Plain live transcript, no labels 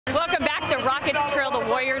Rockets trail the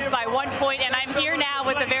Warriors by 1 point, and I'm here now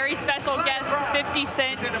with a very special guest, 50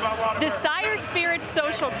 Cent. The Sire Spirits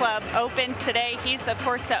Social Club opened today. He's, of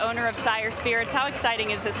course, the owner of Sire Spirits. How exciting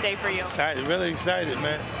is this day for you? Excited, really excited,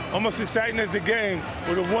 man. Almost exciting as the game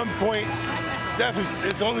with a 1 point deficit.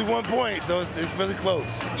 It's only 1 point, so it's really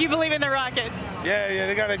close. You believe in the Rockets? Yeah,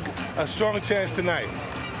 they got a strong chance tonight.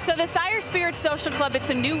 So the Sire Spirits Social Club, it's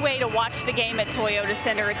a new way to watch the game at Toyota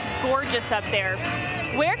Center. It's gorgeous up there.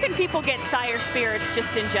 Where can people get Sire Spirits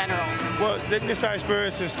just in general? Well, they can get Sire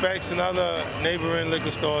Spirits and Specs and other neighboring liquor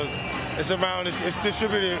stores. It's around, it's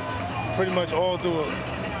distributed pretty much all through.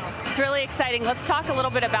 It's really exciting. Let's talk a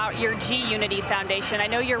little bit about your G Unity Foundation. I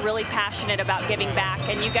know you're really passionate about giving back,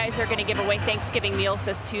 and you guys are going to give away Thanksgiving meals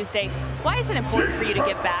this Tuesday. Why is it important for you to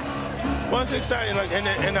give back? Well, it's exciting. Like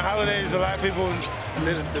in the holidays, a lot of people,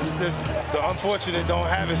 the unfortunate don't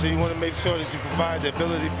have it, so you want to make sure that you provide the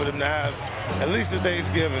ability for them to have at least a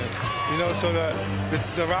Thanksgiving. You know, so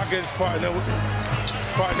the Rockets partner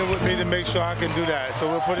with me to make sure I can do that. So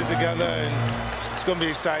we'll put it together, and it's going to be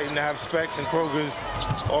exciting to have Specs and Kroger's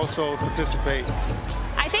also participate.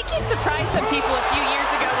 I think you surprised some people a few years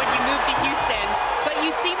ago when you moved to Houston, but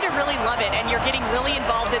you seem to really love it, and you're getting really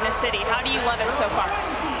involved in the city. How do you love it so far?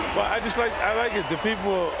 Well, I like it. The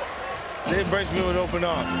people, they embrace me with open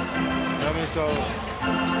arms. You know what I mean? So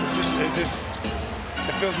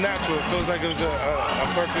it feels natural. It feels like it was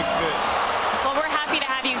a perfect fit. Well, we're happy to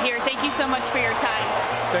have you here. Thank you so much for your time.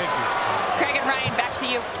 Thank you. Craig and Ryan, back to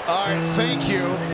you. All right, thank you.